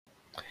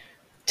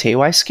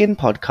TY Skin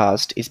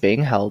podcast is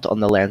being held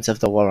on the lands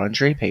of the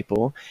Wurundjeri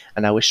people,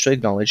 and I wish to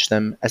acknowledge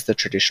them as the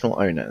traditional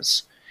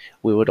owners.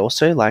 We would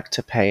also like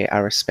to pay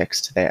our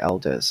respects to their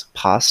elders,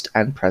 past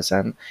and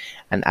present,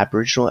 and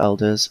Aboriginal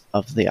elders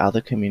of the other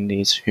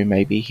communities who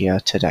may be here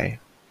today.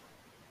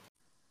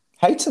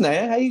 Hey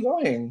Tanea, how you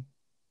going?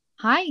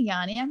 Hi,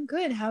 Yanni. I'm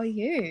good. How are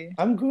you?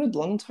 I'm good.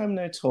 Long time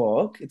no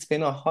talk. It's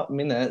been a hot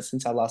minute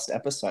since our last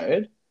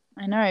episode.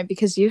 I know,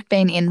 because you've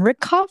been in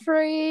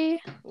recovery.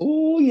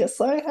 Oh,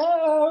 yes, I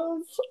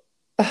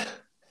have.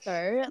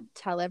 So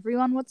tell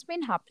everyone what's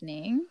been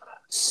happening.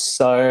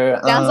 So,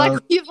 Sounds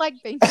like you've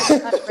been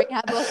to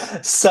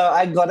rehab. so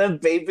I got a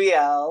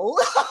BBL.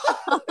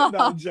 No,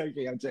 I'm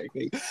joking.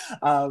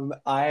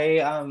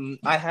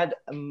 I had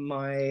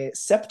my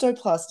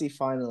septoplasty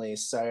finally.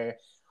 So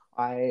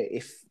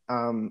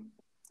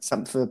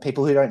for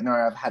people who don't know,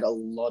 I've had a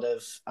lot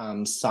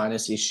of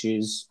sinus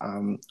issues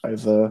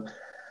over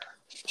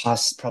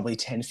past probably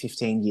 10,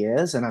 15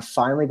 years, and I've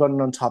finally gotten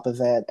on top of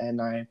it,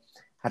 and I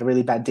had a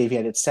really bad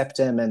deviated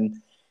septum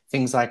and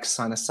things like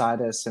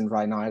sinusitis and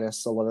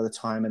rhinitis a lot of the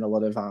time, and a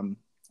lot of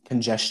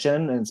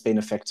congestion, and it's been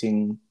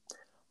affecting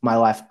my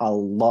life a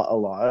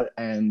lot,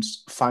 and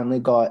finally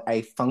got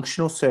a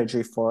functional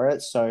surgery for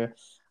it. So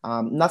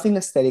nothing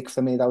aesthetic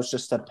for me. That was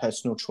just a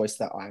personal choice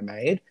that I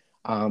made,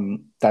 that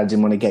I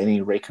didn't want to get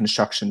any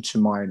reconstruction to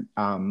my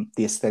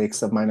the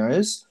aesthetics of my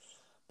nose.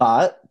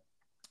 But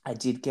I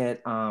did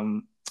get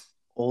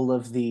all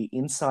of the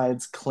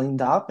insides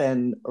cleaned up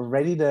and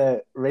ready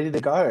to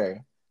go.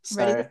 So,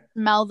 ready to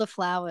smell the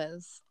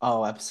flowers.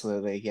 Oh,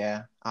 absolutely,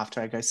 yeah.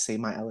 After I go see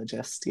my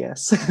allergist,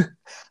 yes.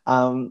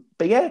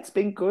 But yeah, it's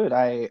been good.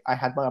 I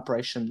had my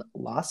operation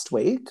last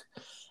week,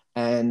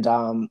 and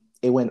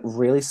it went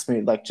really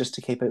smooth. Like, just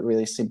to keep it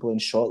really simple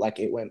and short, like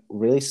it went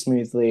really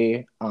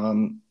smoothly.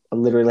 I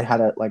literally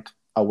had it like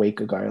a week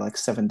ago, like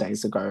 7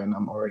 days ago, and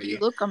I'm already. You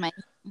look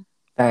amazing.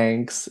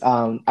 Thanks.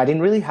 I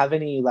didn't really have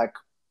any like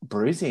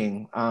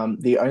bruising.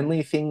 The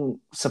only thing,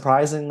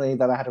 surprisingly,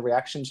 that I had a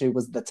reaction to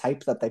was the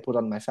tape that they put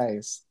on my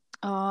face.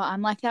 Oh,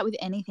 I'm like that with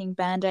anything.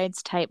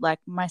 Band-Aids, tape, like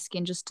my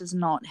skin just does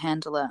not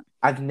handle it.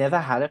 I've never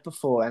had it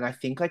before, and I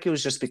think like it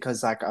was just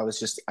because like I was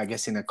just, I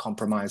guess, in a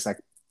compromise, like,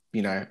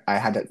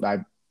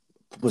 I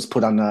was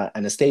put under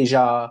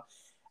anesthesia,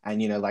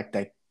 and like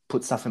they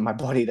put stuff in my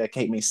body to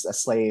keep me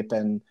asleep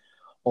and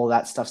all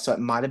that stuff. So it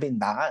might have been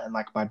that, and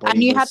like my body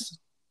and you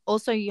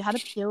had a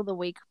peel the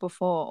week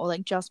before, or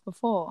like just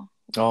before.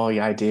 Oh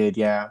yeah, I did.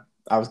 Yeah,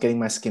 I was getting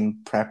my skin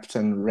prepped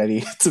and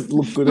ready to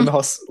look good in the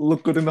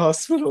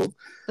hospital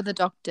for the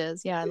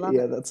doctors. Yeah, I love it.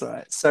 Yeah, that's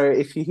right. So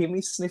if you hear me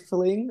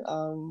sniffling,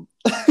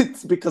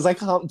 it's because I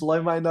can't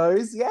blow my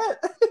nose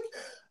yet.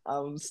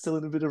 I'm still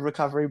in a bit of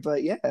recovery,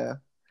 but yeah,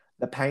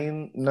 the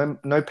pain,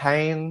 no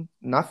pain,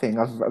 nothing.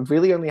 I've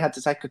really only had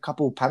to take a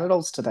couple of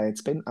Panadols today.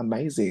 It's been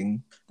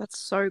amazing. That's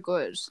so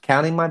good.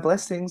 Counting my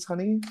blessings,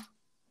 honey.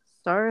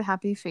 So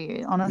happy for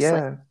you, honestly.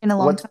 Yeah. In a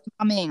long time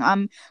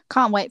coming.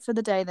 Can't wait for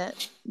the day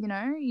that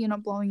you're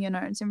not blowing your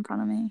nose in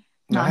front of me.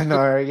 No, I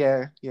know,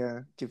 yeah,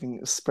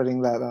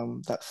 spreading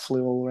that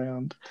flu all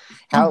around.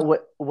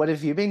 What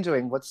have you been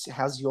doing?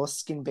 How's your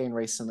skin been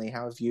recently?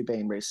 How have you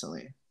been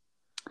recently?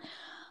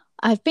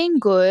 I've been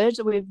good.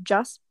 We've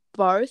just,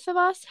 both of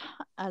us,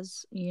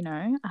 as you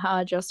know,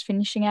 are just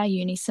finishing our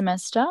uni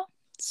semester,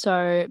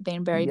 so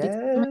been very busy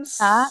with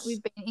that.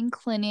 We've been in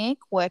clinic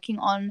working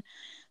on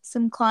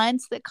some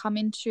clients that come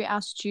into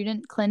our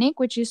student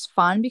clinic, which is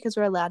fun because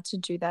we're allowed to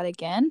do that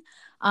again.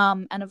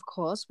 And of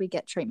course, we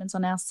get treatments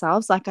on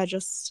ourselves. Like I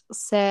just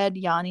said,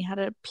 Yanni had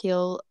a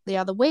peel the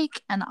other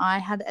week, and I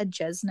had a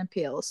Jesna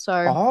peel.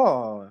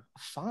 So,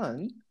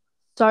 fun.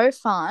 So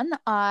fun.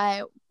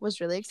 I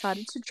was really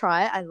excited to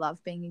try it. I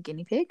love being a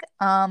guinea pig.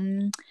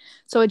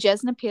 So a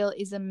Jesna peel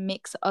is a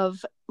mix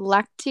of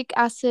lactic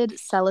acid,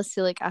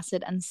 salicylic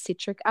acid, and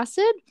citric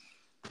acid.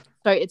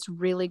 So it's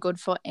really good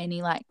for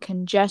any like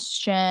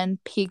congestion,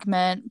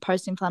 pigment,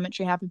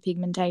 post-inflammatory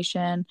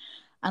hyperpigmentation,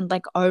 and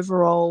like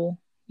overall,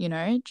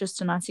 just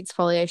a nice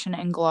exfoliation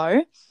and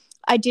glow.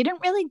 I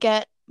didn't really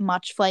get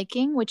much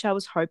flaking, which I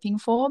was hoping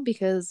for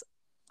because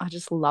I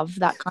just love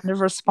that kind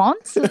of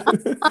response.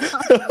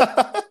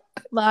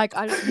 Like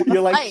I just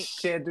you're like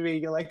shed me.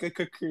 You're like a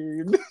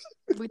cocoon.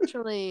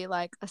 Literally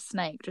like a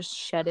snake, just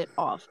shed it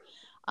off.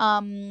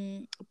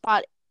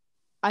 But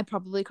I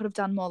probably could have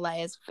done more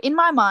layers. In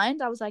my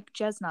mind, I was like,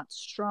 Jesnut's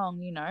strong,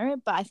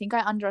 but I think I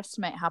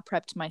underestimate how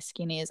prepped my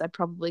skin is. I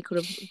probably could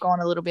have gone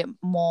a little bit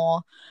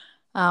more,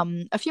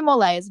 a few more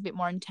layers, a bit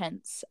more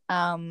intense.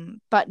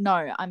 But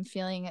no, I'm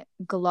feeling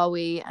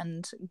glowy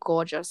and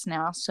gorgeous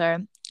now. So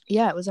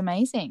yeah, it was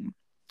amazing.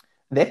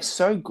 They're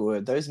so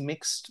good. Those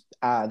mixed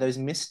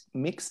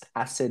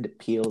acid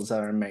peels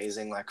are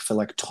amazing, like for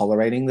like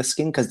tolerating the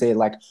skin, because they're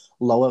like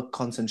lower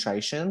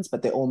concentrations,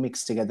 but they're all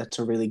mixed together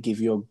to really give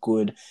you a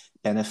good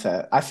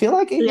benefit. I feel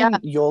like even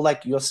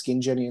your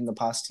skin journey in the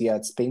past year,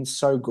 it's been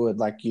so good.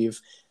 Like you've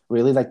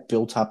really like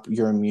built up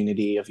your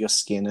immunity of your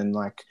skin, and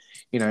like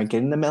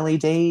getting them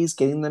LEDs,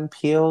 getting them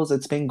peels.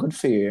 It's been good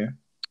for you.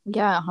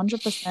 Yeah,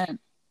 100%.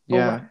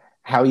 Yeah.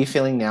 How are you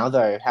feeling now,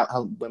 though?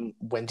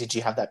 When did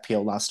you have that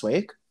peel last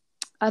week?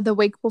 The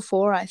week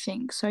before, I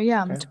think. So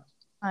yeah, I'm Okay,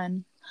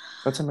 fine.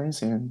 that's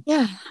amazing.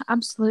 Yeah,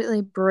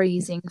 absolutely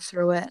breezing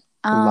through it.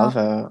 Love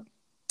it.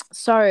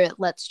 So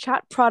let's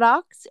chat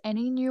products.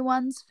 Any new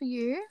ones for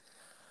you?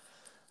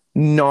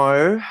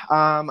 No,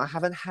 I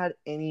haven't had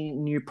any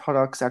new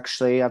products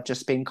actually. I've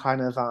just been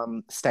kind of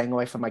staying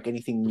away from like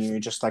anything new,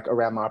 just like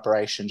around my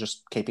operation,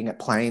 just keeping it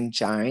plain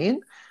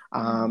Jane.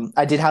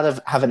 I did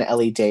have an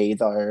LED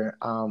though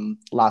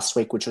last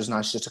week, which was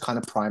nice just to kind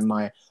of prime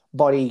my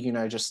body,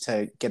 just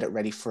to get it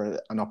ready for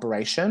an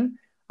operation.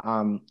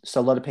 So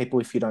a lot of people,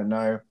 if you don't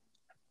know,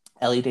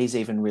 LED is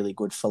even really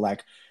good for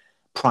like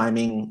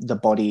priming the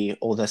body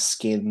or the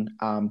skin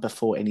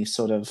before any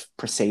sort of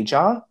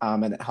procedure.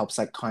 And it helps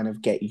like kind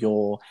of get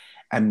your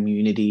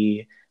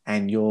immunity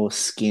and your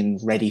skin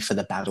ready for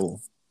the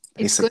battle,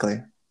 It's good basically.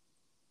 to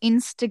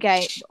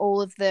instigate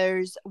all of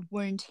those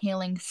wound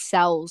healing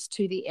cells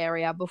to the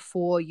area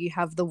before you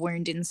have the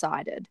wound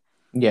incited.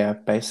 Yeah, So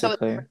it's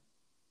basically.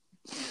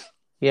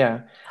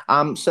 Yeah.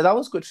 So that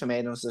was good for me.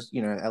 And it was just,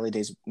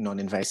 LED's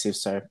non-invasive,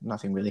 so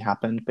nothing really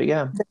happened. But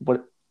yeah,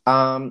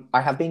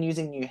 I have been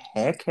using new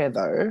hair care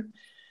though,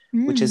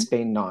 which has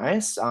been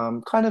nice.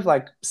 Kind of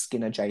like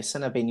skin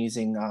adjacent. I've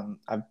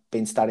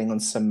been starting on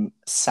some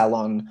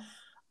salon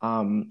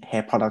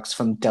hair products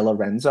from De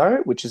Lorenzo,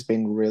 which has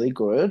been really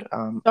good.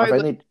 I've so good.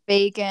 only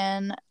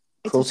Vegan.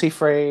 It's a cruelty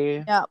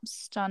free. Yep,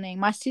 stunning.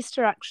 My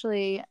sister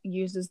actually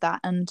uses that,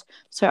 and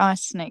so I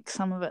sneak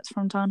some of it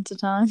from time to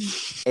time.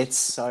 It's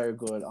so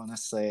good,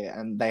 honestly.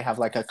 And they have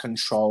like a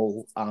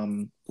control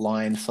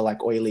line for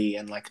like oily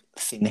and like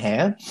thin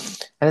hair.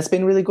 And it's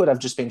been really good. I've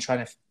just been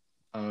trying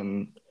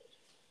to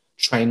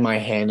train my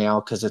hair now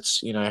because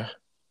it's,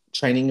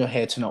 training your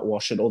hair to not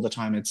wash it all the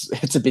time.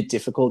 It's a bit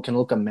difficult. It can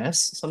look a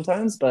mess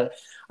sometimes, but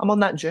I'm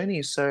on that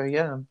journey. So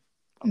yeah,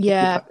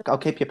 Yeah, I'll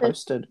keep you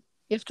posted.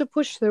 you have to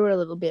push through it a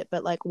little bit,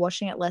 but like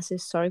washing it less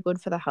is so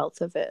good for the health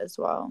of it as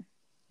well.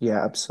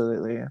 Yeah,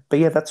 absolutely. But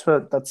yeah,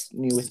 that's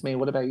new with me.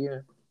 What about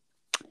you?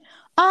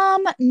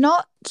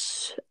 Not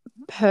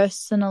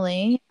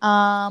personally.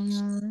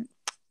 I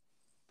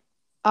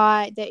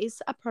there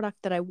is a product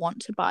that I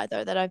want to buy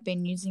though that I've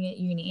been using at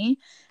uni,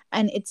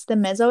 and it's the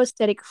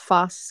Mesoaesthetic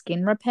Fast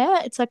Skin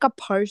Repair. It's like a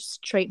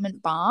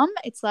post-treatment balm.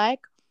 It's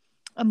like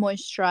a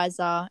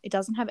moisturizer. It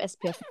doesn't have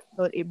SPF,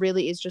 so it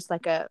really is just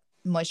like a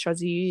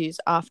moisturizer you use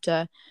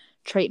after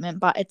treatment.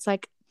 But it's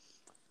like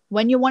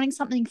when you're wanting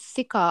something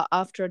thicker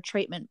after a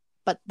treatment,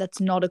 but that's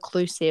not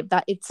occlusive,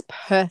 that it's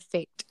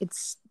perfect.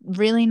 It's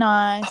really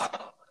nice.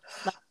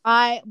 Like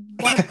I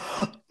want to.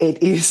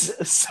 It is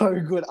so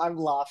good. I'm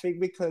laughing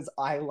because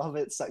I love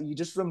it. So you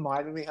just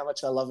reminded me how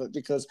much I love it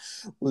because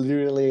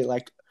literally,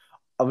 like,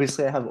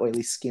 obviously I have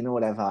oily skin or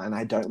whatever, and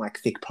I don't like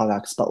thick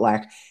products, but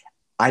like,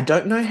 I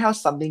don't know how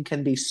something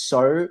can be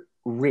so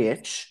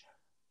rich,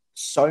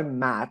 so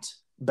matte,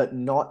 but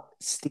not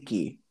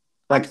sticky,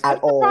 I'm like so at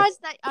all.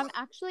 surprised that I'm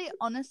actually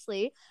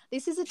honestly,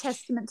 this is a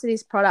testament to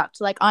this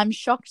product. Like I'm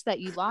shocked that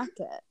you like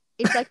it.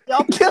 It's like the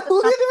opposite of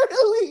something I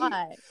Literally,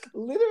 like.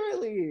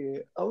 literally.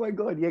 Oh my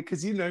god, yeah,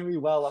 because you know me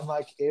well. I'm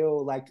like,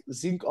 ew, like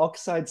zinc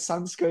oxide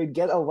sunscreen,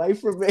 get away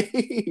from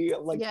me.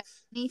 I'm like, Yeah,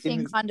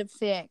 anything in kind of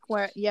thick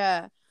where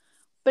yeah,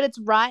 but it's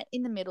right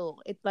in the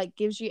middle. It like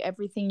gives you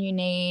everything you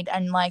need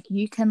and like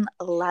you can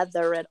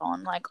lather it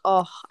on. Like,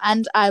 oh,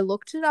 and I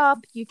looked it up.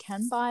 You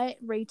can buy it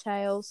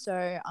retail,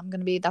 so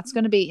that's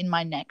gonna be in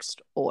my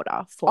next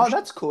order for oh, sure.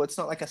 that's cool. It's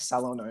not like a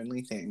salon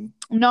only thing.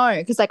 No,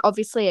 because like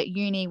obviously at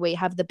uni we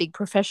have the big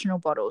professional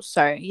bottles.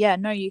 So yeah,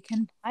 no, you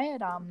can buy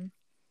it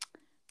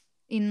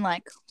in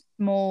like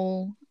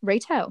small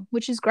retail,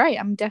 which is great.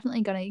 I'm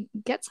definitely gonna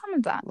get some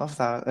of that. Love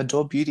that.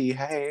 Adore Beauty.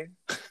 Hey.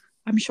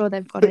 I'm sure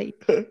they've got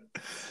it.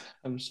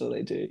 I'm sure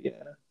they do. Yeah.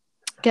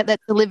 Get that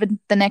delivered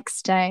the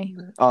next day.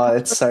 Oh,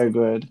 it's so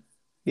good.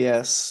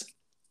 Yes.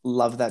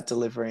 Love that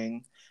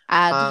delivering.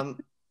 Ad. Um,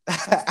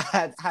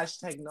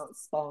 hashtag not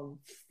spam.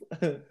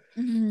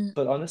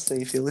 But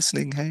honestly, if you're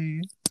listening,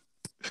 hey.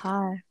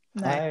 Hi.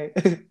 No.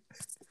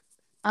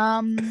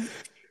 Hi.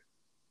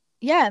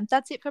 Yeah,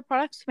 that's it for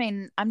products. I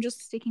mean, I'm just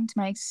sticking to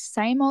my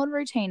same old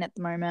routine at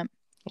the moment.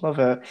 Love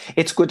it.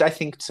 It's good, I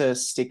think, to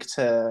stick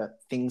to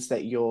things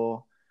that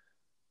you're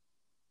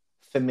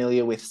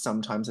familiar with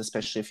sometimes,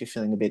 especially if you're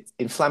feeling a bit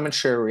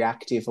inflammatory or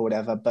reactive or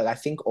whatever. But I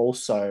think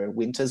also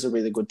winter's a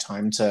really good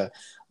time to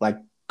like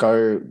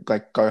go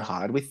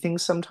hard with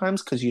things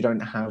sometimes because you don't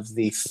have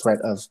the threat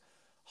of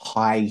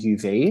high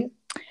UV.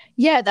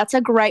 Yeah, that's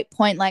a great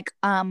point. Like,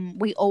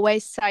 we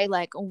always say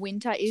like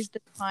winter is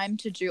the time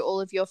to do all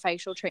of your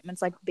facial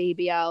treatments like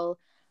BBL,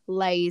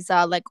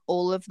 laser, like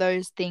all of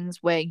those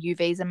things where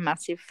UV is a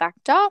massive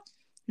factor.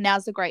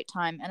 Now's a great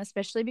time, and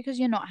especially because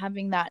you're not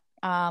having that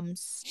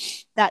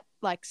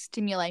like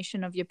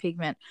stimulation of your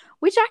pigment,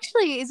 which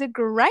actually is a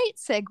great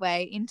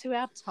segue into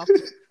our topic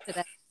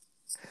today.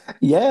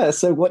 Yeah.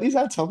 So what is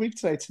our topic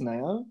today,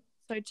 Tanea?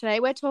 So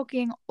today we're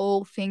talking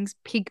all things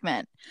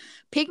pigment.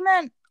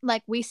 Pigment,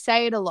 like we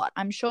say it a lot.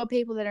 I'm sure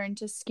people that are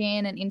into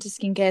skin and into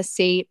skincare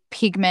see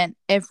pigment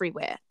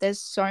everywhere. There's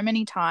so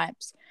many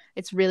types.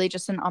 It's really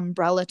just an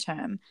umbrella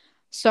term.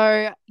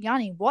 So,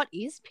 Yanni, what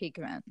is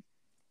pigment?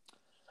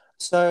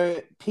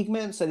 So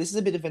pigment. So this is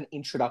a bit of an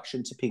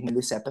introduction to pigment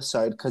this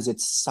episode because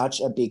it's such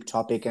a big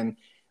topic, and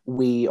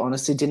we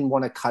honestly didn't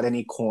want to cut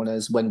any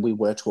corners when we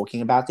were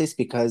talking about this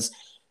because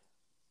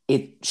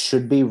it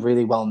should be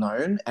really well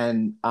known.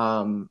 And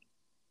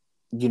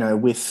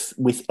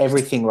with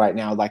everything right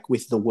now, like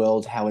with the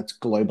world, how it's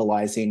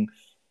globalizing,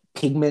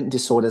 pigment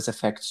disorders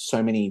affect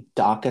so many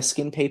darker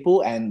skin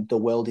people, and the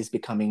world is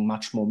becoming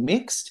much more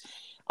mixed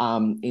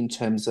in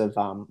terms of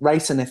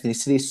race and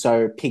ethnicity.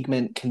 So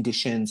pigment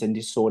conditions and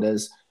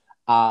disorders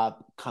are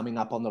coming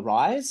up on the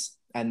rise,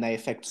 and they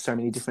affect so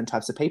many different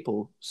types of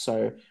people.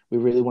 So we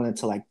really wanted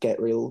to like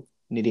get real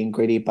nitty and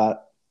gritty,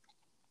 but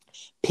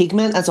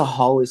pigment as a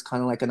whole is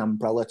kind of like an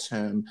umbrella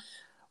term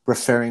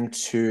referring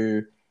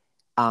to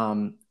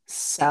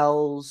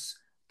cells,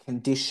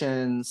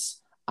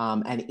 conditions,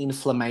 and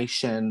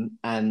inflammation,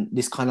 and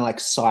this kind of like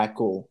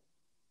cycle.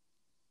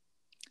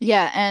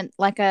 Yeah, and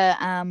like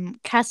a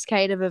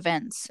cascade of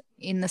events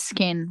in the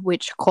skin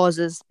which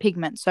causes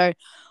pigment. So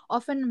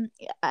often,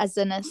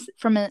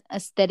 from an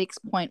aesthetics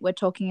point, we're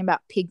talking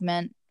about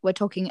pigment. We're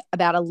talking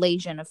about a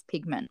lesion of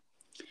pigment.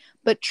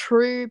 But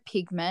true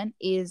pigment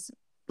is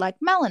like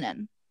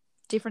melanin,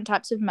 different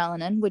types of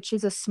melanin, which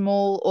is a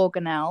small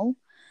organelle,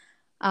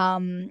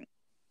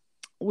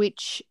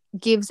 which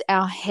gives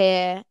our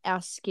hair,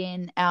 our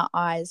skin, our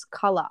eyes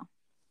color.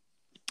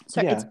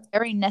 So it's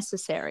very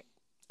necessary.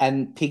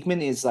 And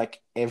pigment is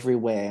like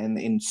everywhere and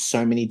in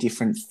so many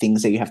different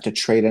things that you have to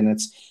treat. And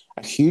it's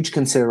a huge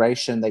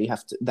consideration that you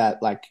have to,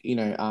 that like,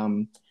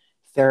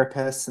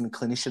 therapists and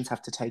clinicians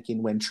have to take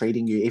in when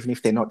treating you, even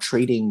if they're not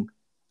treating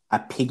a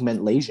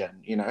pigment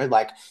lesion,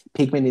 like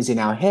pigment is in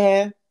our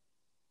hair,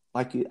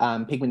 like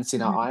pigment is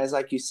in our eyes,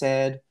 like you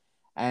said.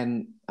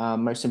 And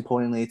most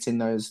importantly, it's in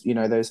those,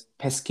 those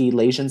pesky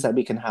lesions that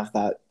we can have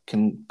that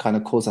can kind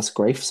of cause us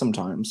grief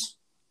sometimes.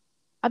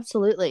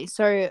 Absolutely.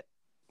 So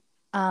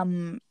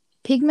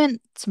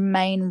pigment's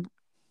main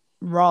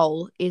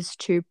role is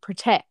to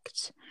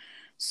protect.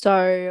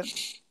 So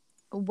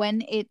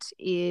when it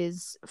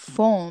is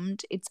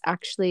formed, it's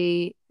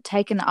actually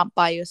taken up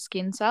by your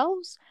skin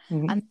cells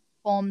and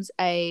forms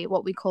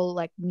what we call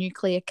like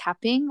nuclear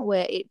capping,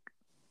 where it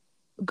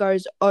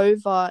goes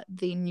over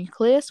the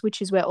nucleus,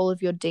 which is where all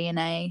of your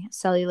DNA,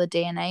 cellular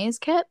DNA, is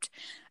kept,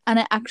 and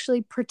it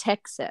actually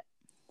protects it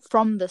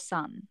from the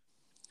sun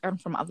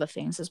and from other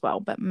things as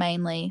well, but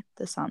mainly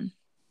the sun.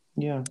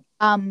 Yeah.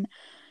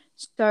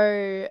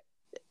 So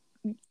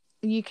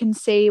you can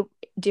see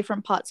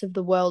different parts of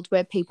the world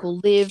where people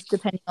live,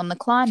 depending on the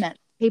climate.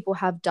 People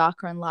have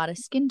darker and lighter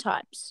skin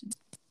types.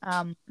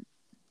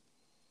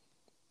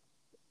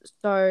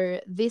 So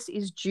this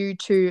is due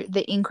to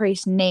the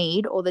increased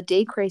need or the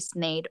decreased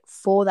need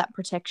for that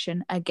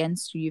protection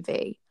against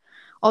UV.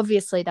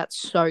 Obviously, that's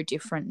so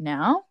different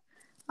now.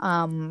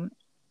 And,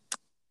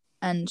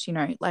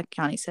 like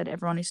Yanni said,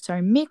 everyone is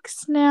so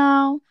mixed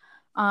now.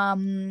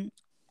 And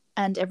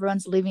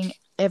everyone's living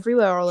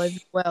everywhere all over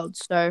the world.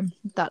 So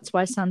that's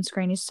why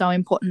sunscreen is so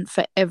important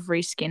for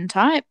every skin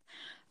type,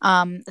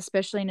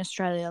 especially in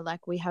Australia.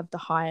 Like we have the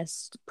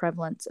highest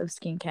prevalence of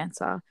skin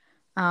cancer.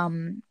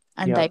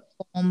 They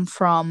form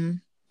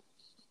from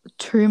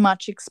too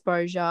much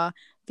exposure,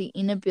 the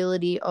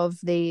inability of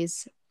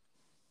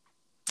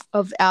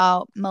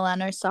our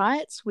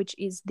melanocytes, which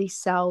is the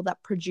cell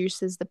that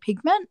produces the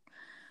pigment,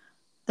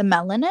 the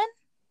melanin,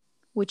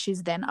 which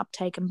is then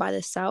uptaken by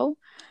the cell.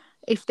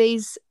 If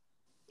this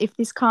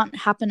can't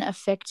happen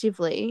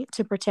effectively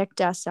to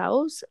protect our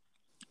cells,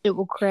 it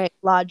will create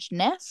large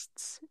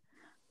nests,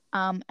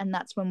 and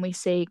that's when we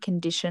see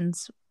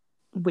conditions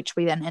which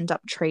we then end up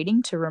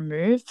treating to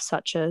remove,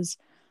 such as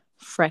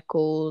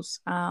freckles,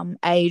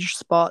 age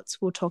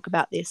spots. We'll talk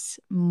about this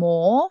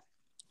more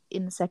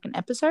in the second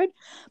episode,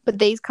 but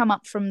these come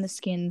up from the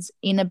skin's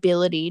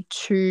inability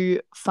to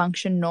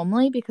function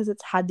normally because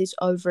it's had this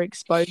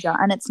overexposure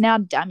and it's now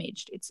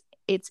damaged.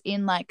 It's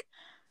in like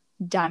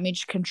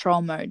damage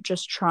control mode,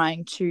 just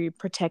trying to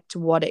protect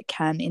what it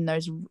can in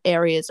those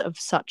areas of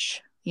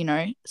such,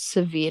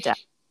 severe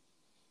damage.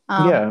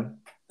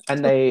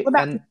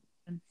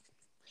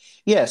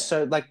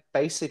 So like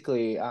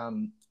basically,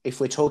 if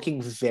we're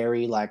talking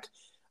very like,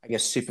 I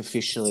guess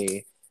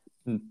superficially,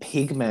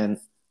 pigment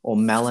or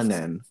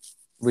melanin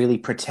really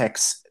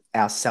protects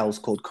our cells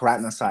called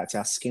keratinocytes,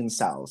 our skin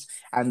cells,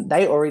 and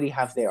they already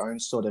have their own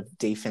sort of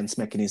defense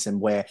mechanism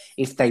where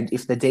if the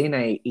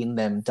DNA in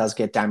them does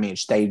get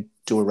damaged, they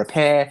do a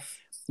repair.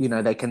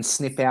 They can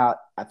snip out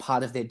a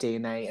part of their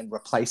DNA and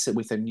replace it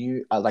with a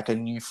new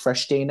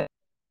fresh DNA.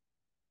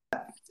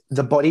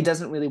 The body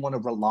doesn't really want to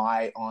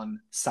rely on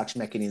such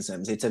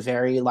mechanisms. It's a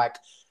very like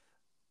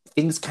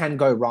things can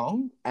go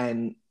wrong,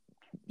 and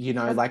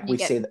like we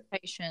see that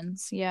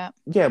patients, yeah,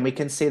 we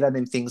can see that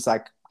in things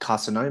like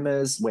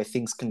carcinomas, where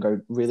things can go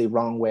really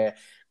wrong, where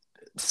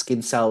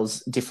skin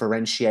cells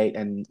differentiate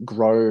and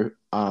grow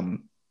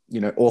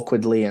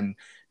awkwardly and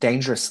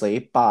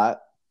dangerously,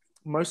 but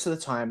most of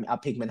the time our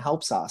pigment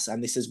helps us.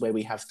 And this is where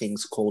we have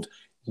things called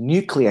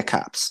nuclear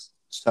caps.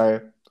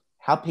 So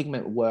how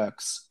pigment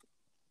works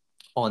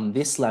on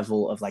this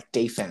level of like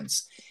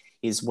defense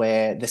is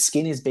where the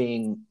skin is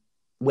getting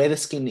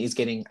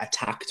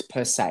attacked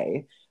per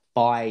se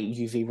by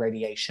UV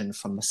radiation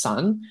from the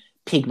sun,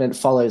 pigment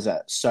follows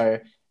it. So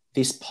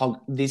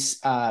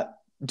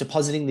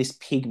depositing this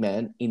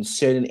pigment in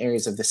certain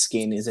areas of the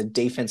skin is a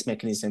defense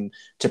mechanism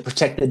to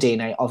protect the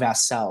DNA of our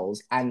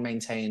cells and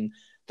maintain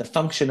the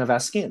function of our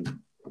skin.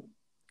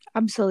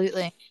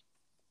 Absolutely.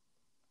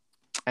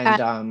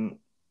 And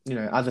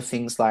other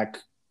things like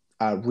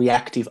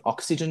reactive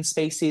oxygen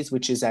species,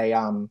 which is a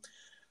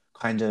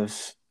kind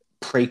of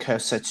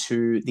precursor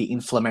to the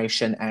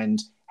inflammation, and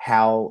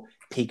how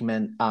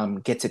pigment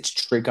gets its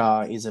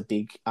trigger is a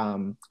big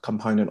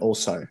component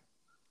also.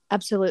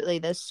 Absolutely.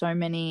 There's so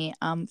many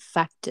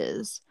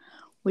factors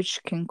which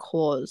can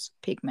cause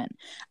pigment.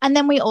 And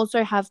then we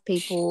also have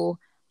people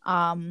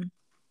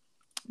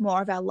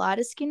more of our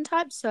lighter skin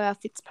types, so our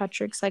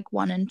Fitzpatrick's like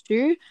 1 and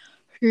 2,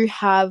 who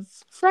have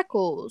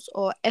freckles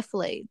or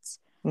ephthalites.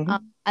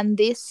 And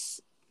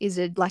this is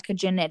like a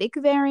genetic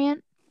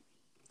variant.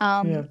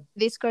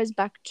 This goes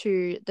back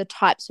to the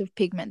types of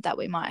pigment that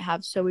we might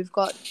have. So we've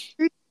got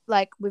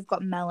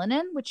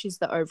melanin, which is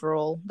the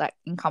overall that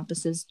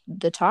encompasses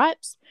the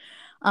types.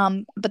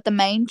 But the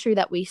main two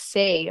that we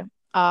see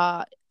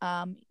are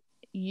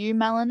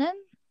eumelanin,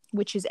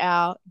 which is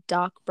our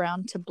dark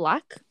brown to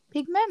black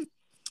pigment.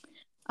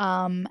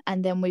 And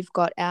then we've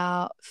got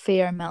our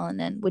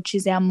pheomelanin, which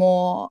is our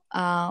more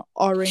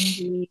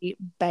orangey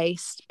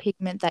based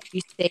pigment that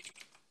you see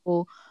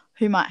people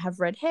who might have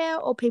red hair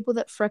or people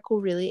that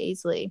freckle really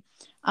easily.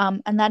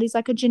 And that is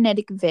like a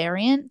genetic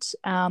variant.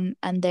 And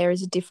there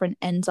is a different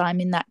enzyme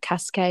in that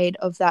cascade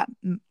of that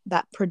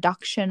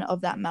production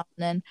of that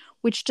melanin,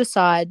 which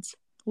decides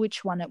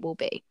which one it will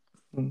be.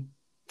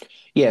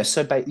 Yeah.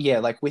 So,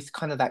 like with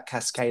kind of that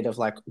cascade of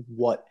like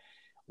what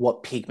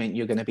pigment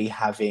you're going to be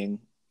having,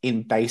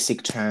 in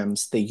basic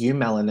terms, the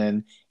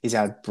eumelanin is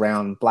our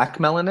brown-black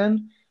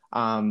melanin,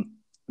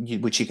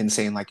 which you can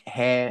see in like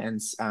hair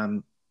and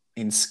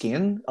in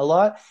skin a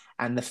lot.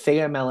 And the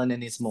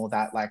pheomelanin is more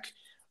that like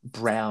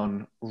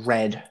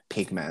brown-red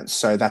pigment.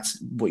 So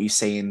that's what you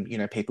see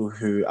in, people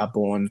who are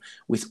born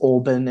with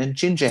auburn and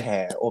ginger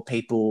hair, or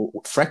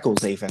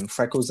freckles even.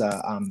 Freckles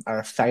are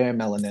a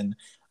pheomelanin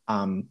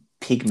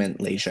pigment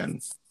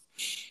lesion.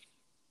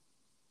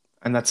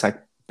 And that's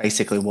like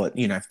basically what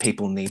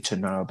people need to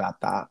know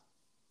about that.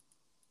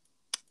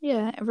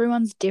 Yeah,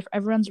 everyone's different.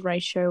 Everyone's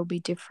ratio will be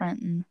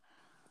different and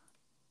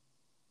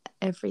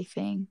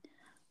everything.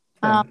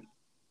 Yeah.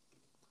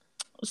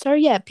 So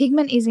yeah,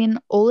 pigment is in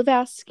all of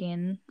our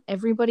skin.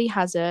 Everybody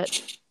has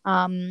it.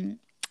 In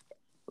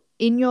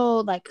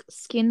your like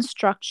skin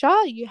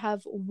structure, you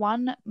have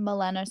 1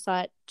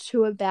 melanocyte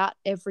to about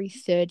every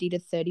 30 to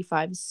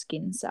 35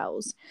 skin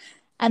cells,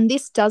 and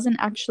this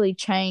doesn't actually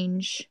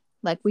change.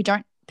 Like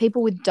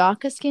people with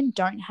darker skin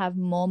don't have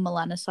more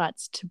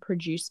melanocytes to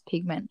produce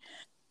pigment.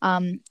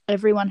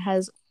 Everyone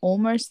has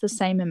almost the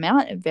same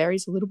amount. It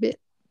varies a little bit.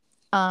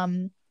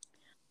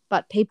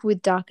 But people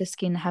with darker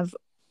skin have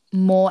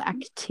more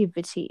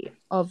activity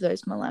of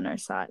those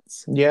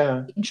melanocytes.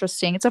 Yeah.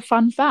 Interesting. It's a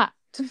fun fact.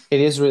 It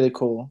is really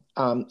cool.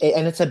 And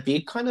it's a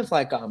big kind of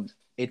like,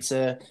 it's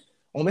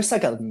almost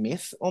like a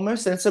myth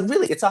almost. And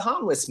it's a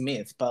harmless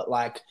myth, but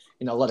like,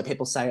 a lot of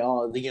people say,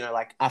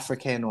 like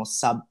African or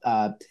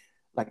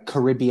like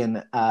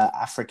Caribbean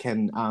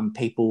African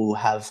people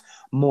have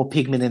more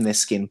pigment in their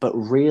skin, but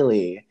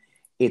really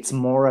it's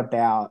more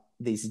about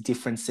these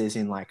differences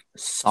in like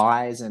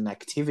size and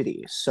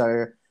activity.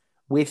 So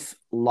with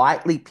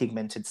lightly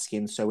pigmented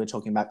skin, so we're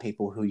talking about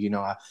people who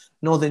are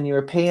Northern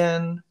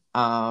European,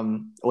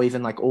 or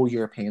even like all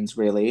Europeans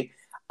really,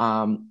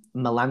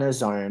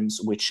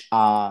 melanosomes, which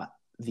are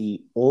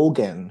the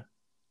organelle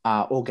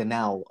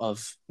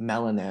of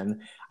melanin,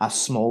 are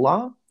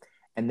smaller,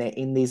 and they're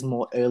in these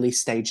more early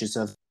stages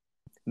of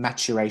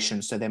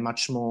maturation. So they're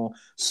much more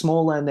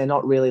smaller, and they're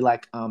not really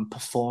like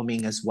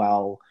performing as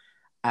well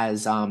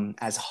as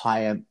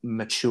higher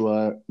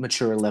mature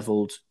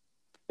leveled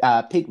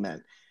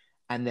pigment.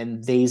 And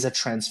then these are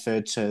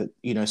transferred to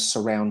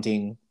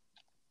surrounding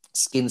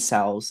skin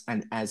cells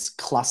and as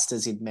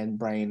clusters in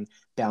membrane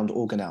bound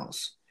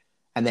organelles.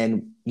 And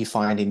then you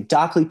find in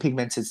darkly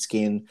pigmented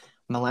skin,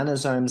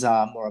 melanosomes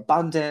are more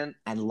abundant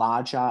and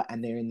larger,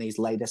 and they're in these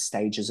later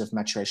stages of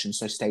maturation,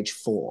 so stage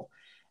 4,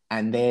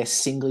 and they're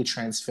singly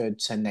transferred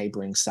to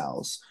neighboring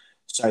cells.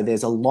 So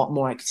there's a lot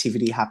more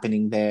activity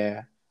happening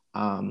there,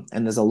 and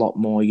there's a lot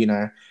more,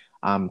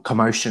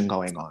 commotion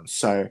going on.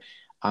 So,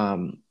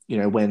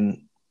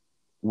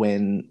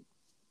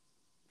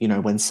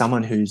 when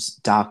someone who's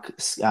dark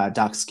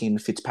skin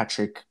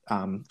Fitzpatrick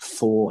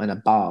 4 and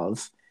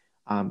above,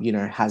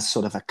 has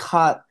sort of a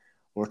cut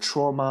or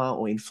trauma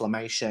or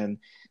inflammation,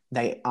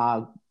 they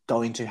are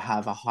going to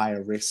have a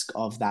higher risk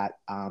of that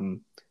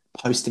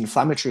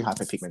post-inflammatory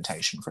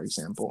hyperpigmentation, for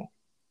example.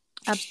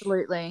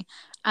 Absolutely.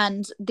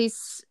 And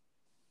this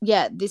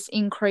this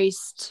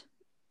increased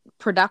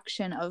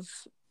production of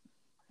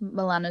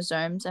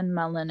melanosomes and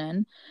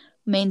melanin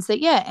means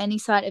that any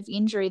site of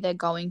injury, they're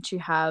going to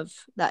have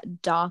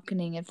that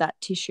darkening of that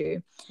tissue.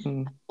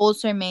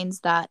 Also means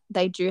that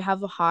they do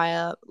have a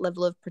higher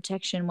level of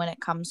protection when it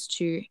comes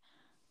to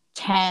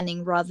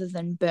tanning rather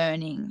than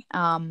burning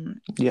to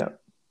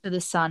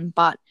the sun.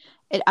 But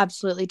it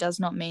absolutely does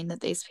not mean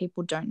that these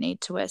people don't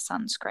need to wear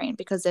sunscreen,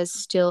 because there's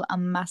still a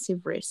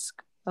massive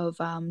risk of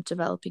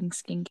developing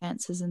skin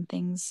cancers and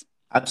things.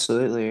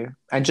 Absolutely.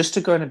 And just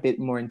to go in a bit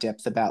more in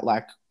depth about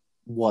like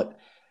what,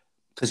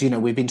 because, you know,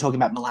 we've been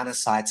talking about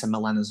melanocytes and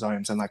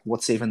melanosomes and like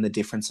what's even the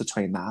difference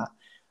between that.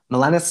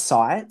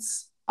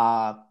 Melanocytes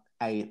are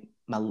a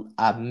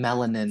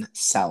melanin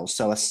cell.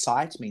 So a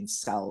site means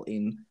cell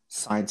in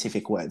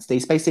scientific words.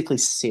 These basically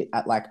sit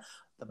at like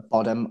the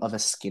bottom of a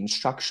skin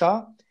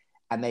structure,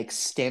 and they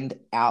extend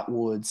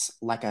outwards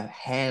like a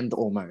hand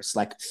almost.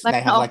 Like Like they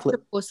an have like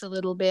octopus a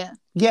little bit.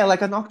 yeah,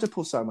 like an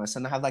octopus almost,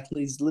 and they have like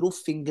these little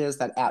fingers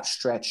that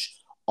outstretch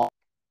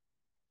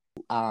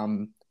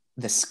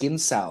the skin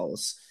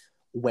cells,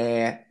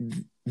 where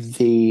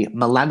the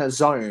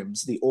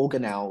melanosomes, the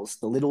organelles,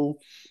 the little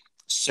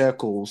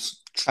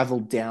circles travel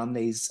down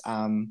these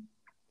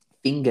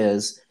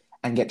fingers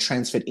and get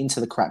transferred into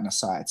the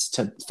keratinocytes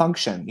to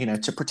function, you know,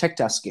 to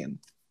protect our skin.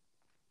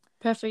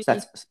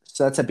 Perfectly.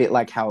 So that's a bit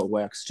like how it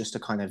works, just to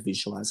kind of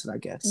visualize it, I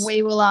guess.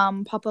 We will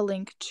pop a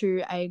link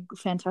to a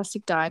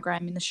fantastic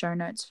diagram in the show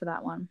notes for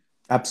that one.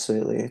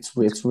 Absolutely. It's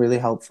really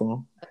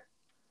helpful.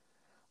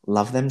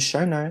 Love them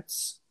show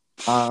notes.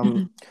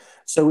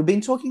 So we've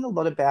been talking a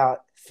lot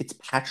about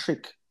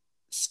Fitzpatrick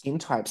skin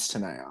types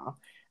tonight,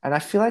 and I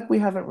feel like we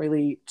haven't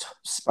really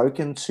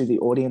spoken to the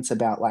audience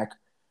about like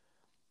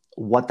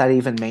what that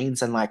even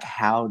means and like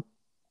how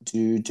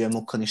do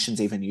dermal clinicians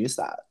even use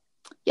that.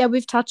 Yeah,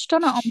 we've touched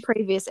on it on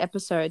previous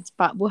episodes,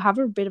 but we'll have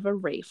a bit of a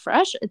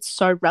refresh. It's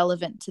so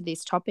relevant to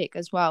this topic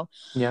as well.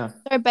 Yeah.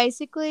 So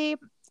basically,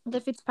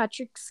 the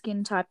Fitzpatrick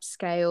skin type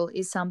scale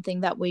is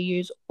something that we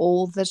use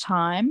all the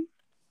time.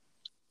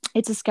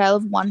 It's a scale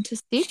of 1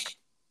 to 6.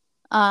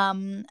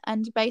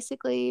 And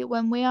basically,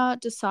 when we are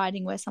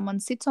deciding where someone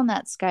sits on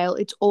that scale,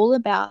 it's all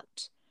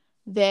about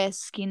their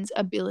skin's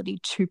ability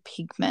to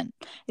pigment.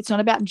 It's not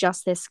about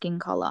just their skin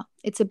color.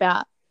 It's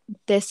about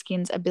their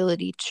skin's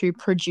ability to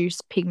produce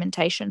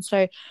pigmentation.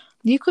 So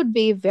you could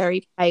be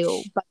very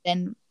pale, but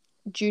then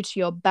due to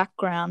your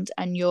background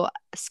and your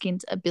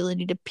skin's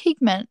ability to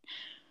pigment,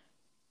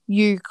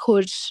 you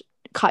could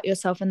cut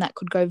yourself and that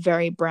could go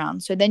very brown.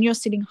 So then you're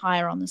sitting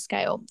higher on the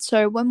scale.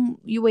 So when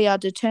we are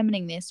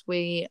determining this,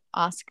 we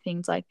ask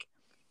things like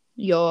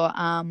your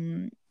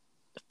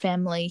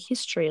family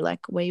history,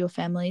 like where your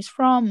family is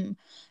from,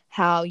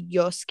 how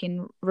your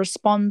skin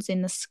responds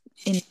in the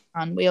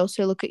sun. We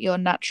also look at your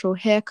natural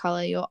hair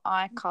color, your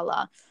eye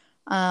color.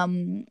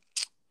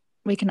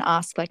 We can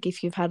ask like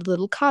if you've had a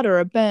little cut or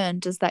a burn,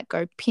 does that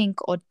go pink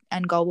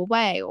and go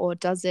away, or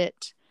does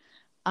it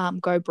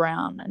go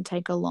brown and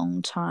take a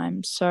long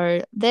time?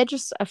 So they're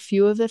just a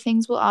few of the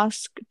things we'll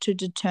ask to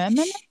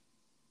determine.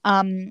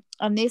 And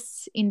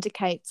this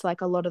indicates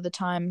like a lot of the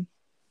time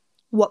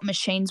what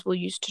machines we'll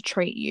use to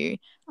treat you,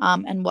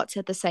 and what's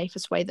the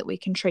safest way that we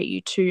can treat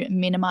you to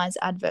minimize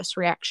adverse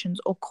reactions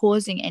or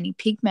causing any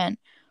pigment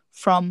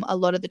from a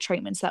lot of the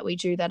treatments that we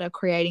do that are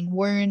creating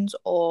wounds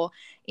or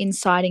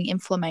inciting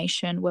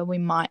inflammation where we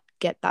might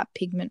get that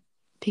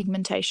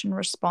pigmentation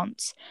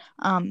response.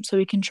 So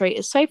we can treat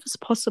as safe as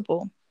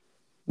possible.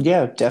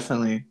 Yeah,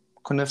 definitely.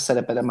 Couldn't have said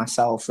it better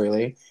myself,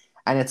 really.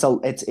 And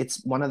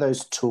it's one of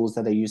those tools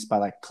that are used by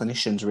like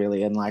clinicians,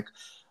 really, and like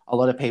a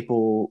lot of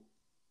people,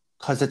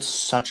 because it's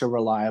such a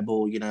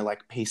reliable, you know,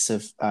 like piece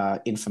of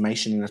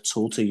information and a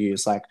tool to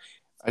use. Like,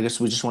 I guess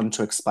we just wanted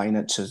to explain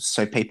it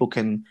so people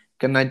can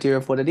get an idea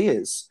of what it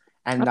is.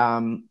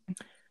 And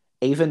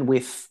even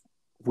with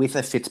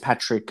a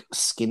Fitzpatrick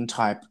skin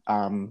type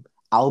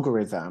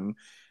algorithm,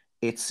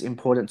 it's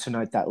important to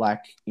note that,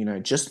 like, you know,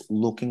 just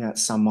looking at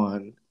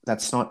someone,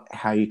 that's not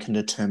how you can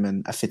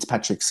determine a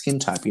Fitzpatrick skin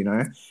type, you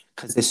know,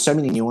 because there's so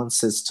many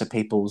nuances to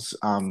people's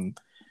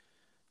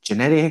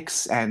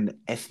genetics and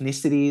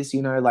ethnicities.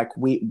 You know, like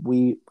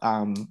we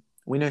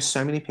know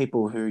so many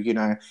people who, you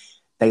know,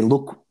 they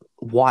look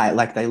white,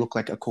 like they look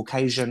like a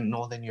Caucasian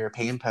Northern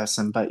European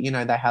person, but you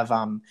know they have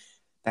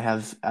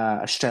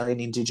Australian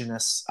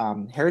Indigenous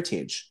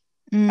heritage,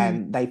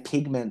 and they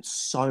pigment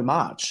so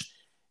much.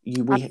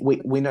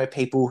 We know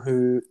people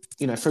who,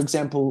 you know, for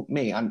example,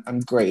 me, I'm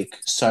Greek,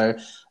 so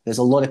there's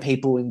a lot of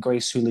people in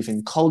Greece who live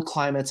in cold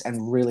climates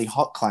and really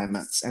hot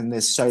climates, and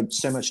there's so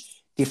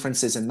much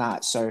differences in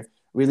that. So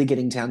really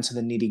getting down to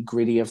the nitty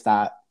gritty of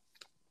that,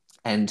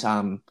 and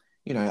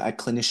you know, a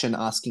clinician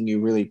asking you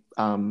really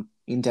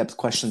in-depth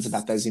questions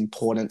about that is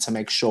important to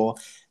make sure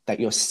that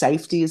your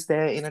safety is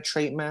there in a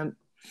treatment,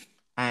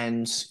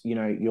 and you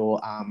know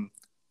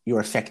your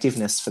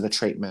effectiveness for the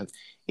treatment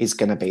is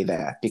going to be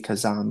there,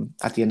 because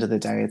at the end of the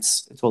day,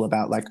 it's all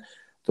about like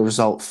the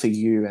result for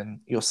you and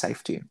your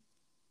safety.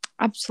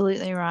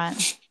 Absolutely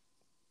right.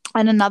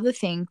 And another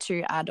thing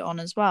to add on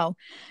as well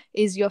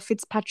is your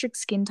Fitzpatrick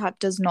skin type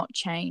does not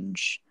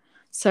change.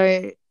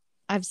 So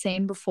I've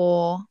seen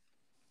before,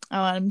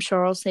 I'm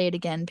sure I'll see it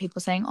again,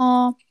 people saying,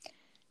 oh,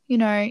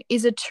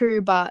 is a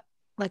 2, but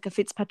like a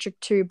Fitzpatrick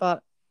 2,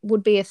 but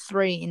would be a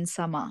 3 in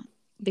summer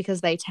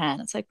because they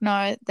tan. It's like,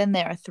 no, then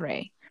they're a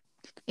 3.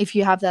 If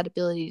you have that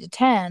ability to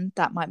tan,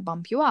 that might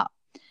bump you up.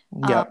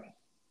 Yeah.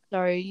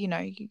 So, you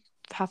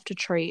have to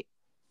treat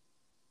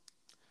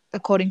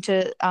according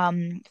to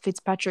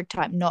Fitzpatrick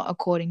type, not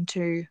according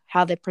to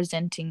how they're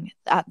presenting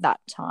at that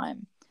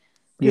time.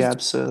 Yeah,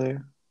 absolutely.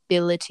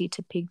 Ability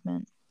to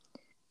pigment.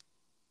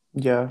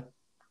 Yeah.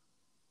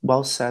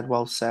 Well said,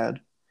 well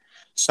said.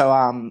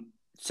 So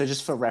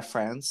just for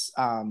reference,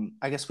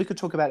 I guess we could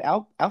talk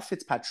about our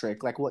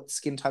Fitzpatrick, like what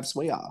skin types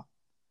we are.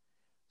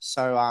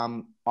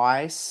 So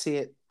I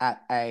sit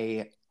at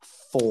a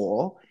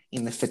 4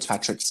 in the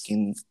Fitzpatrick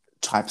skin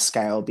type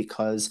scale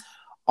because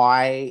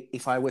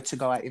if I were to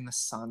go out in the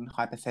sun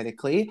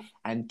hypothetically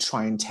and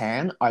try and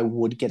tan, I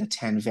would get a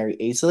tan very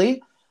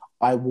easily.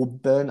 I will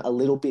burn a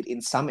little bit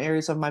in some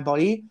areas of my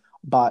body,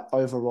 but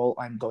overall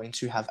I'm going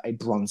to have a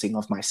bronzing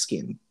of my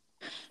skin.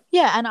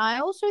 Yeah, and I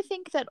also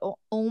think that I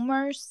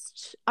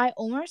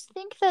almost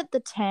think that the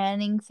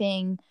tanning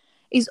thing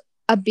is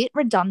a bit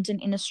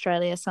redundant in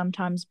Australia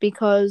sometimes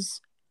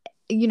because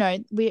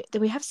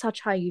we have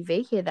such high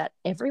UV here that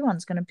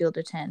everyone's going to build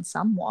a tan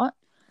somewhat.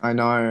 I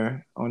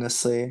know,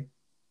 honestly.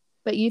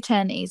 But you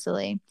tan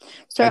easily.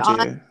 So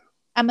I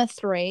am a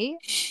 3.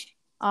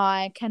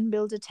 I can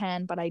build a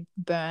tan, but I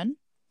burn.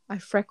 I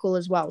freckle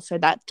as well, so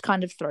that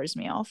kind of throws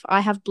me off.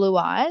 I have blue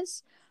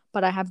eyes,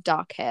 but I have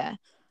dark hair.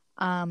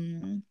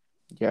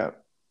 Yeah,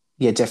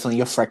 definitely.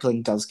 Your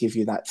freckling does give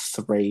you that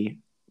 3,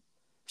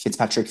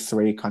 Fitzpatrick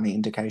 3 kind of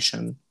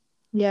indication.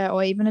 Yeah,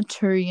 or even a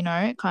 2.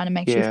 It kind of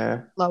makes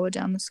you lower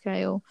down the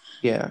scale.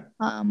 Yeah.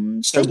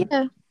 So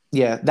yeah.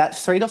 Yeah, that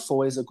 3 to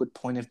 4 is a good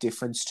point of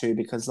difference too,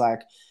 because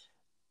like,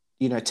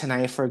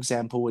 Tanea, for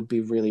example, would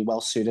be really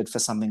well suited for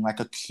something like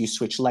a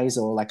Q-switch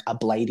laser or like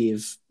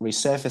ablative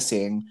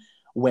resurfacing,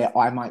 where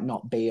I might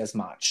not be as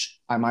much.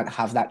 I might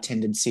have that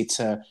tendency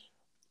to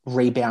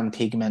rebound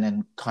pigment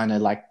and kind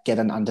of like get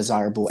an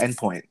undesirable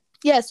endpoint.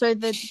 Yeah, so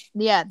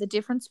the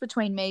difference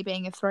between me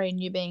being a 3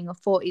 and you being a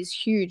 4 is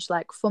huge.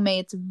 Like for me,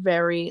 it's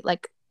very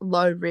like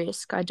low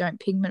risk. I don't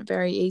pigment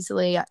very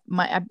easily.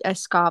 I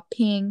scar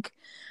pink.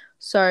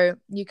 So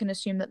you can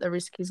assume that the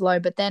risk is low.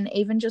 But then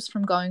even just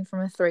from going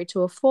from a 3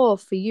 to a 4,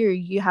 for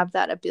you have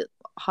that a bit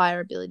higher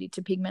ability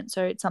to pigment.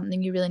 So it's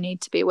something you really need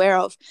to be aware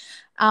of.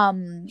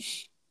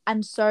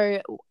 And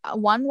so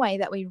one way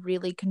that we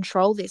really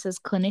control this as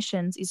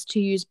clinicians is to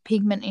use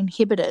pigment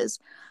inhibitors,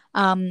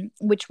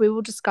 which we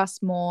will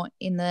discuss more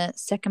in the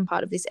second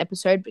part of this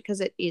episode because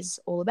it is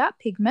all about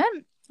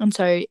pigment. And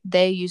so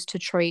they're used to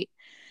treat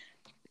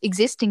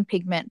existing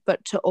pigment,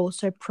 but to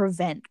also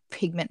prevent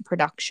pigment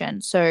production.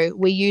 So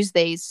we use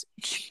these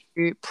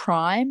to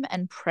prime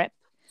and prep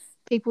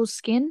people's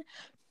skin.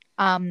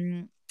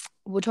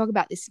 We'll talk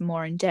about this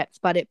more in depth,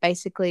 but it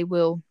basically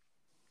will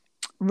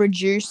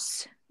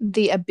reduce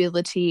the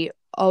ability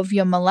of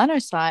your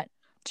melanocyte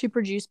to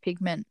produce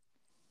pigment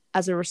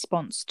as a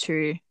response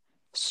to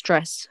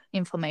stress,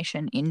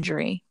 inflammation,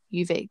 injury,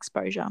 UV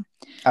exposure.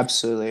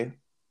 Absolutely.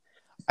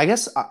 I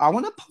guess I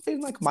want to pop in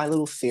like my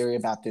little theory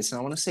about this, and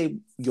I want to see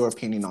your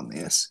opinion on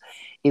this,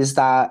 is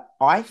that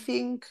I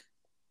think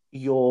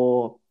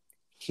your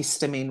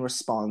histamine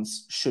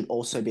response should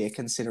also be a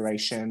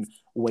consideration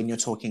when you're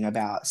talking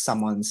about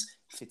someone's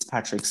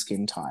Fitzpatrick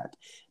skin type,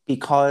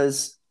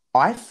 because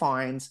I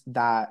find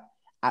that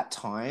at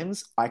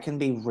times I can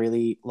be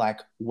really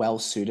like well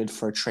suited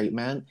for a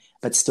treatment,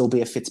 but still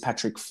be a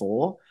Fitzpatrick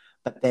 4,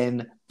 but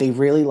then be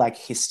really like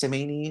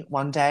histamine-y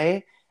one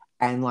day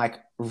and like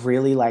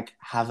really like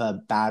have a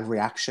bad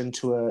reaction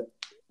to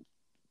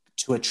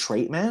a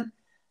treatment,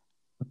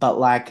 but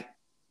like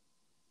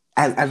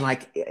and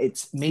like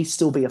it's me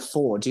still be a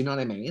 4. Do you know what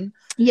I mean?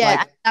 Yeah,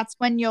 like,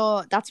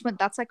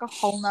 that's like a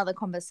whole nother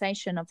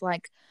conversation of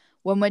like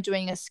when we're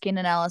doing a skin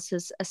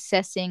analysis,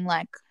 assessing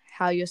like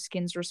how your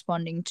skin's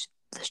responding to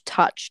the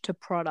touch, to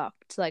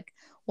product, like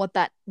what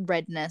that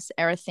redness,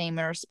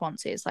 erythema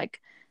response is. Like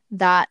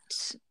that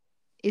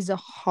is a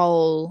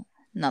whole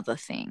another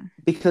thing.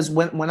 Because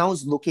when I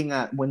was looking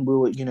at, when we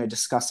were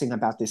discussing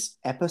about this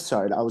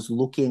episode, I was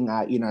looking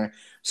at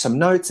some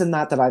notes and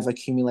that I've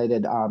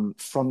accumulated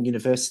from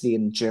university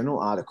and journal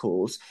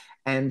articles,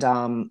 and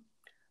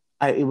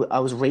I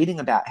was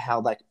reading about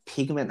how like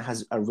pigment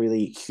has a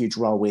really huge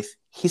role with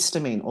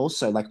histamine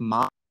also, like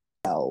mast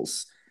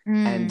cells,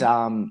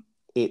 and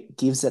it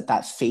gives it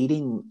that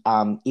feeding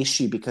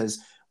issue, because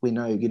we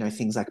know,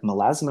 things like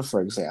melasma,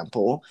 for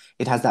example,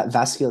 it has that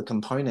vascular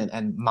component,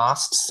 and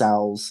mast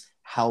cells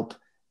help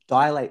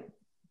dilate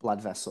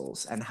blood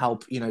vessels and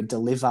help,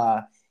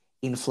 deliver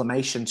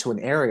inflammation to an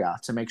area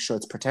to make sure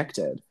it's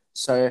protected.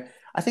 So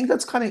I think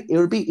that's it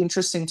would be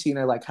interesting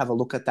to, like have a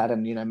look at that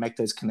and, make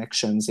those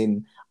connections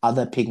in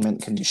other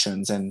pigment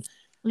conditions and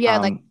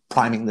like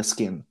priming the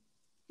skin.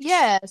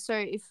 Yeah, so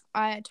if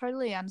I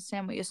totally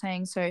understand what you're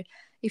saying, so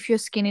if your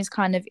skin is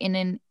kind of in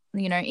an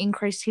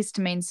increased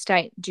histamine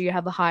state, do you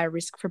have a higher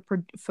risk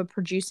for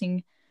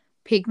producing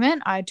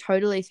pigment? I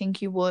totally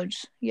think you would.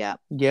 Yeah,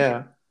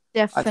 Yeah,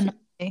 I think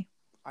definitely.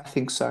 I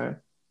think so.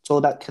 It's all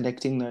about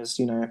connecting those,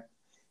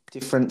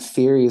 different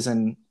theories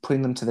and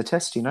putting them to the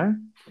test,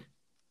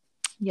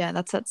 Yeah,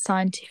 that's that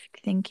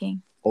scientific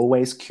thinking.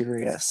 Always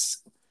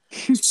curious.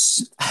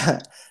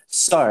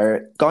 So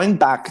going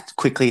back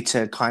quickly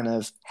to kind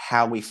of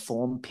how we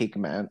form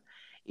pigment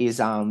is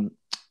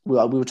we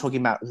were talking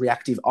about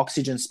reactive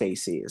oxygen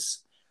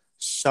species.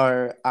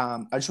 So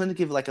I just wanted to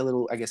give like a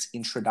little, I guess,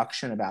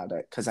 introduction about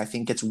it because I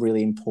think it's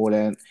really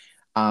important.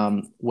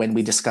 When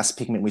we discuss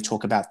pigment, we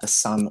talk about the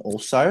sun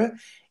also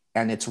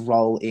and its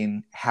role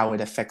in how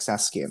it affects our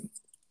skin.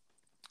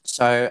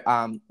 So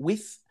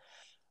with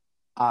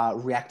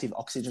reactive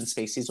oxygen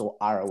species or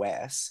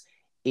ROS,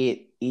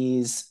 it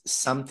is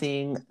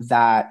something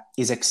that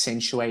is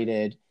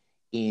accentuated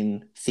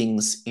in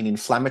things in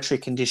inflammatory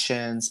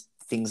conditions,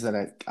 things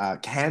that are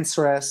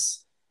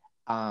cancerous,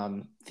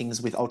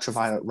 things with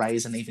ultraviolet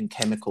rays, and even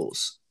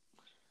chemicals.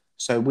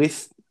 So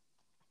with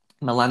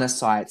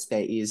melanocytes,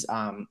 there is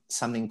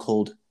something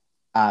called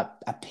a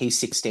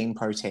P16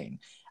 protein.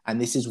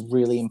 And this is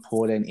really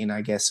important in,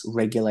 I guess,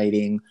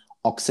 regulating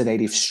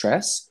oxidative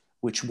stress,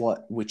 which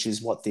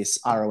is what this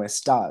ROS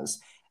does.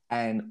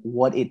 And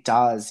what it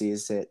does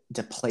is it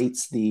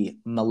depletes the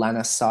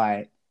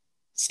melanocyte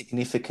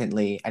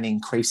significantly and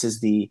increases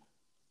the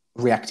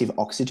reactive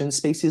oxygen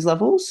species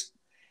levels.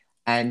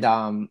 And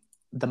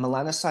the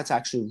melanocytes are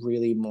actually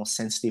really more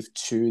sensitive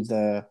to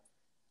the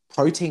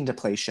protein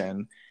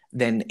depletion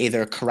than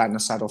either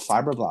keratinocyte or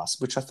fibroblast,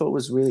 which I thought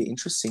was really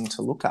interesting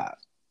to look at.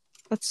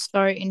 That's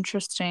so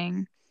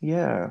interesting.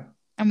 Yeah.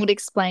 And would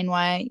explain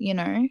why,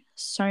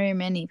 so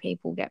many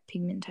people get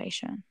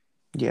pigmentation.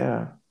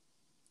 Yeah.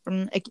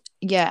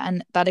 Yeah,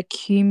 and that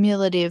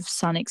accumulative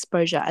sun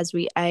exposure as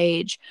we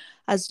age,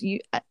 as you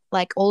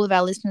like all of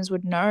our listeners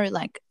would know,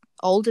 like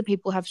older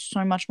people have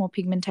so much more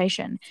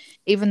pigmentation,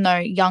 even though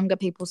younger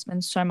people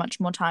spend so much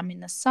more time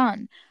in the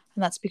sun.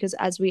 And that's because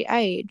as we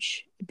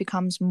age, it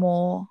becomes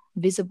more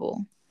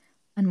visible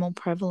and more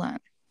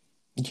prevalent.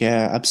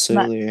 Yeah, That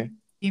absolutely.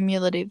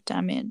 cumulative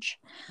damage.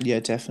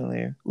 Yeah,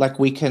 definitely. Like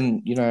we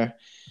can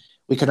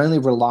only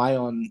rely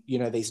on,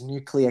 these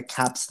nuclear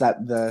caps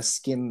that the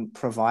skin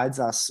provides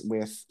us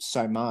with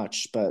so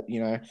much, but,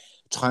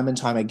 time and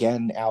time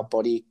again, our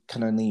body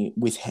can only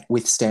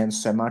withstand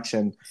so much.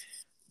 And,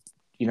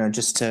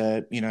 just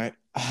to,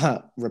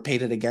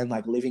 repeat it again,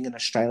 like living in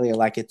Australia,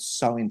 like it's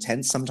so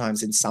intense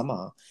sometimes in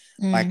summer,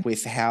 like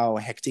with how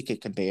hectic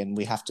it can be. And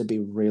we have to be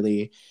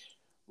really,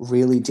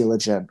 really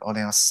diligent on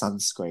our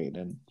sunscreen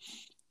and,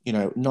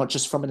 not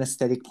just from an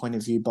aesthetic point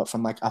of view, but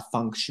from like a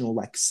functional,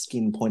 like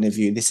skin point of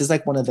view. This is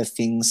like one of the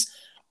things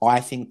I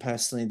think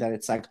personally that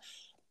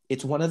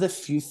it's one of the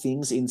few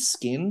things in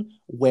skin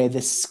where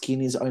the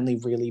skin is only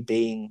really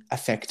being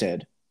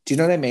affected. Do you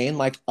know what I mean?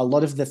 Like a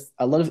lot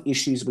of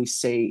issues we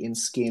see in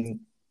skin,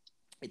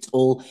 it's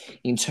all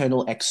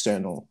internal,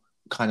 external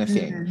kind of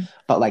thing.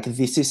 But like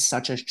this is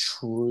such a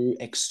true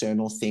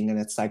external thing, and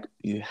it's like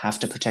you have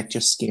to protect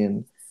your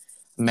skin,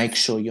 make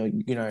sure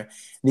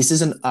this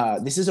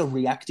is a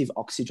reactive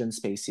oxygen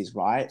species,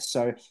 right?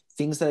 So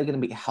things that are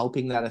going to be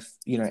helping that are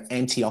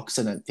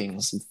antioxidant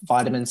things,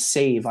 vitamin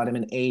C,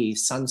 vitamin E,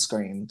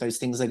 sunscreen, those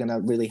things are going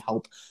to really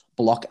help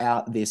block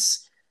out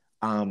this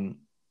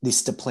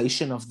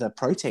depletion of the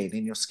protein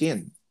in your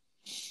skin.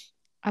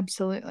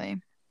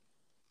 Absolutely.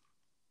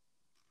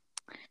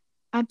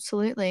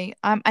 Absolutely.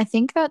 I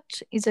think that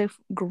is a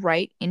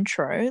great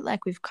intro.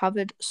 Like we've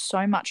covered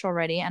so much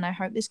already, and I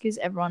hope this gives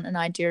everyone an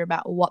idea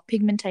about what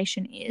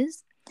pigmentation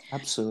is.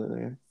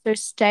 Absolutely. So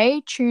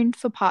stay tuned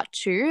for part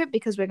 2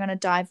 because we're going to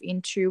dive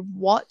into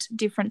what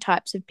different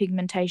types of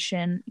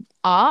pigmentation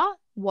are,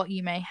 what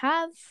you may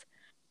have,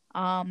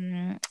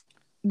 where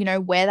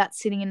that's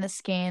sitting in the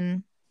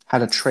skin, how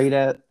to treat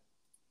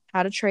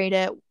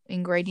it,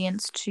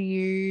 ingredients to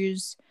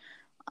use,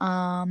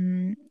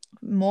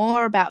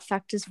 more about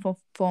factors for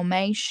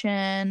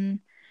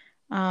formation,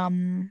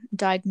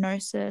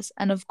 diagnosis,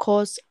 and of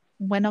course,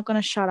 we're not going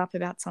to shut up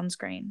about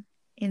sunscreen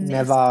in this.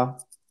 Never.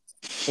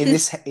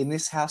 In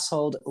this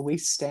household, we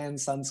stand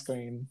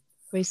sunscreen.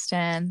 We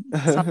stand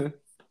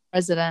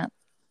president.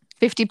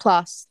 50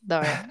 plus,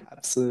 though.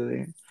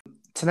 Absolutely.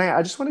 Tonight,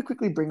 I just want to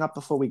quickly bring up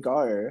before we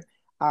go,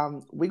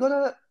 we got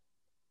a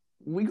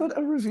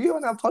review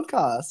on our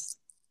podcast.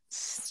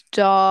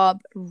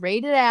 Stop.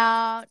 Read it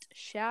out.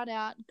 Shout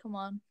out. Come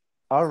on.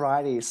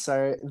 Alrighty,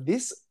 so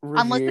this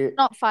review... Unless it's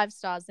not 5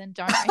 stars, then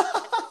don't.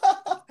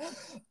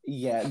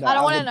 Yeah, no, I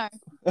don't want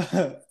to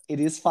know. It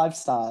is 5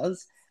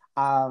 stars.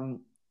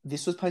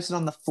 This was posted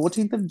on the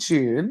 14th of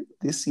June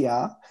this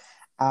year,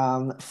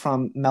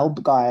 from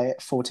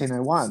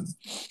Melbguy1401.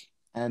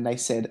 And they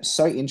said,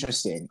 so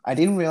interesting. I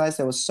didn't realize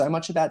there was so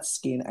much about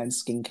skin and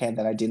skincare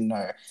that I didn't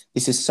know.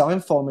 This is so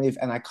informative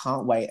and I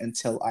can't wait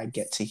until I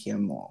get to hear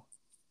more.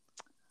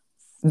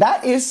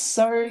 That is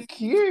so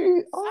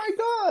cute. Oh my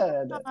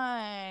god.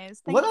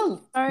 Nice. What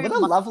Thank you a so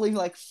much. lovely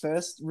like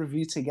first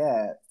review to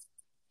get.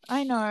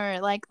 I know,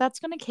 like that's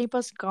gonna keep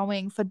us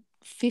going for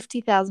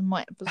 50,000 more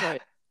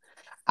episodes.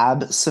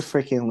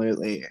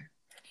 Abso-freaking-lutely.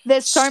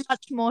 There's so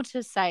much more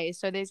to say,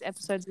 so these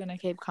episodes are gonna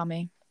keep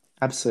coming.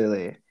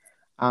 Absolutely.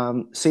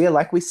 So yeah,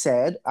 like we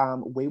said,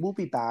 we will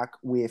be back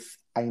with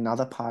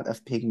another part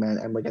of Pigment,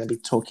 and we're going to be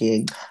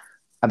talking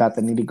about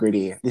the nitty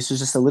gritty. This was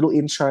just a little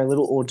intro, a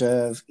little hors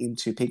d'oeuvre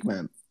into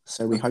Pigment.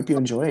 So we hope you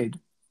enjoyed.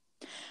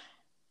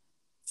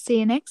 See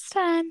you next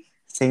time.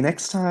 See you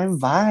next time.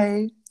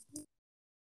 Bye.